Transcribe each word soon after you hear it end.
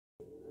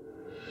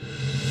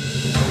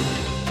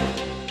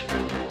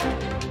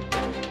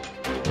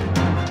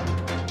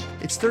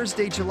It's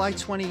Thursday, July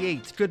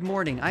 28th. Good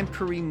morning. I'm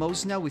Kareem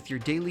Mosna with your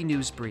daily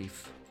news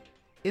brief.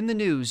 In the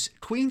news,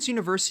 Queen's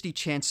University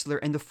Chancellor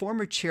and the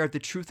former chair of the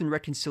Truth and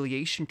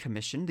Reconciliation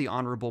Commission, the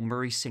Honorable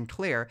Murray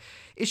Sinclair,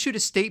 issued a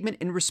statement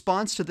in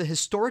response to the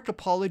historic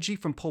apology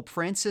from Pope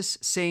Francis,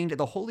 saying that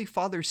the Holy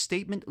Father's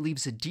statement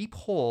leaves a deep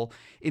hole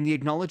in the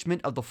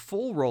acknowledgement of the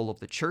full role of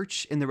the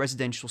Church in the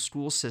residential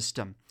school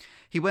system.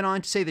 He went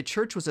on to say the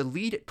Church was a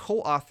lead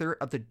co-author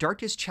of the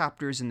darkest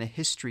chapters in the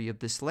history of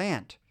this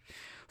land.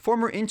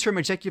 Former interim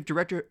executive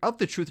director of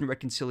the Truth and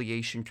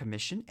Reconciliation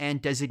Commission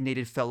and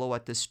designated fellow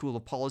at the School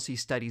of Policy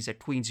Studies at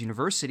Queen's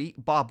University,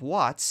 Bob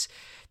Watts,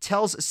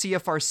 tells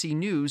CFRC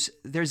News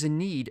there's a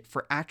need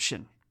for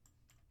action.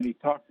 He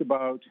talks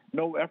about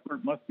no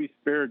effort must be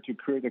spared to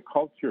create a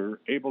culture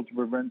able to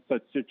prevent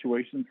such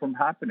situations from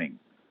happening.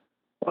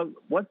 Well,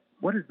 what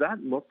does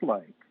that look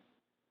like?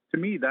 To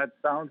me, that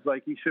sounds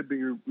like he should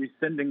be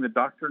rescinding the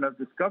doctrine of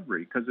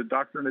discovery, because the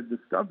doctrine of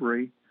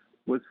discovery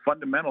was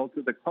fundamental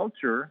to the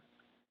culture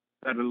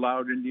that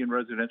allowed Indian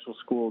residential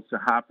schools to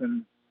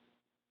happen,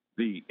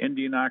 the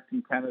Indian Act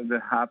in Canada to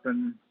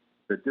happen,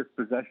 the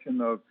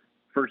dispossession of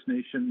First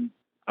Nation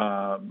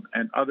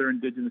and other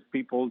Indigenous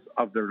peoples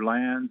of their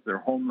lands, their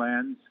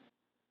homelands.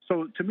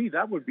 So to me,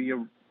 it would be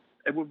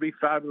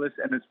fabulous,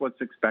 and it's what's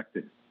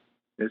expected,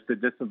 is to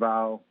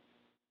disavow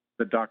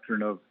the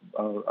doctrine of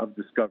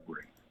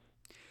discovery.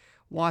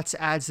 Watts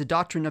adds the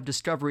doctrine of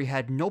discovery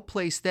had no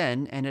place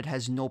then, and it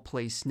has no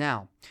place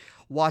now.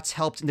 Watts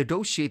helped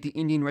negotiate the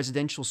Indian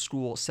Residential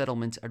School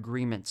Settlement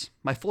Agreement.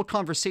 My full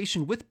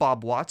conversation with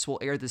Bob Watts will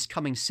air this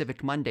coming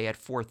Civic Monday at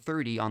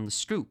 4:30 on The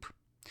Scoop.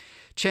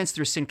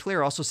 Chancellor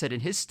Sinclair also said in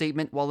his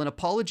statement, while an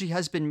apology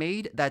has been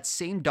made, that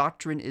same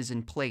doctrine is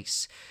in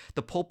place.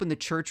 The Pope and the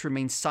Church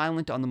remain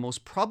silent on the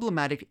most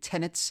problematic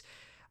tenets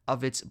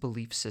of its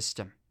belief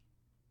system.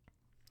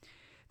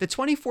 The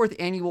 24th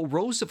annual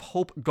Rose of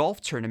Hope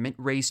Golf Tournament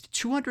raised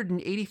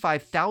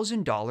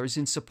 $285,000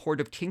 in support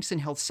of Kingston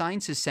Health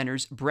Sciences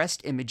Center's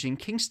Breast Imaging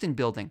Kingston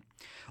building.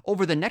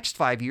 Over the next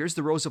 5 years,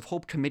 the Rose of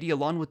Hope Committee,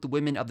 along with the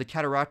women of the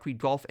Cataraqui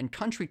Golf and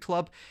Country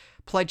Club,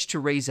 pledged to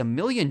raise $1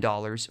 million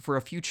for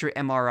a future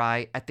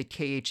MRI at the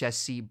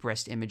KHSC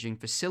breast imaging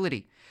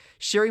facility.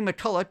 Sherry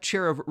McCullough,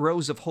 chair of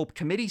Rose of Hope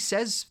Committee,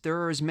 says there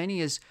are as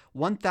many as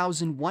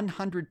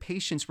 1,100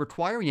 patients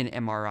requiring an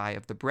MRI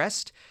of the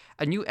breast.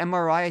 A new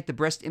MRI at the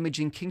Breast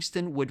Imaging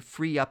Kingston would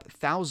free up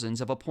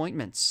thousands of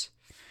appointments.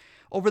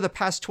 Over the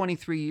past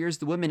 23 years,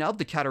 the women of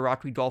the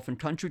Cataraqui Golf and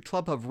Country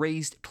Club have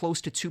raised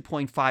close to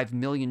 $2.5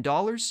 million,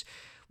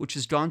 which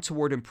has gone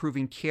toward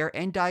improving care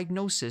and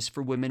diagnosis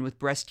for women with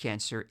breast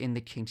cancer in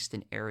the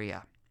Kingston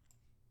area.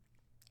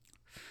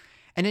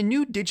 And a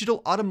new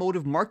digital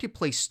automotive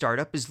marketplace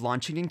startup is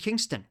launching in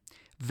Kingston.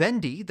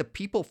 Vendi, the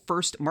People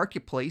First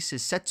marketplace,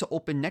 is set to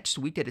open next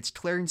week at its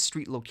Clarence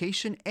Street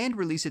location and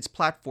release its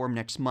platform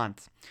next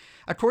month.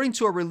 According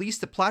to a release,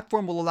 the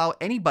platform will allow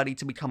anybody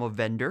to become a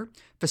vendor,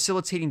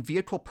 facilitating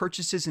vehicle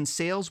purchases and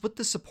sales with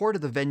the support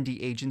of the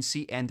Vendi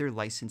agency and their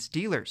licensed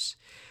dealers.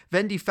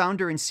 Vendi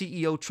founder and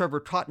CEO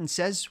Trevor Cotton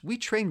says, "We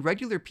train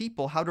regular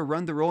people how to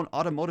run their own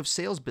automotive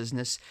sales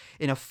business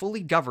in a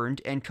fully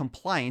governed and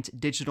compliant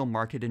digital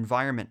market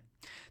environment."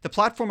 The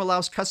platform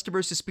allows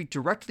customers to speak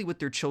directly with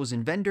their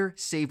chosen vendor,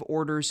 save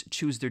orders,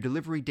 choose their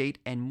delivery date,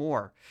 and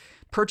more.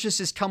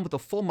 Purchases come with a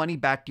full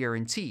money-back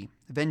guarantee.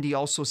 Vendi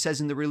also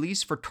says in the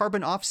release, for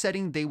carbon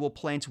offsetting, they will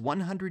plant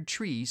 100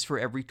 trees for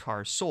every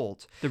car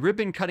sold. The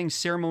ribbon-cutting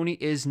ceremony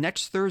is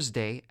next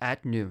Thursday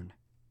at noon.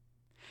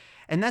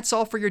 And that's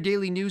all for your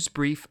daily news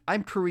brief.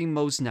 I'm Kareem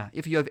Mosna.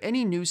 If you have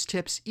any news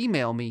tips,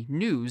 email me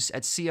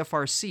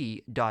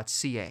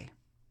news@cfrc.ca.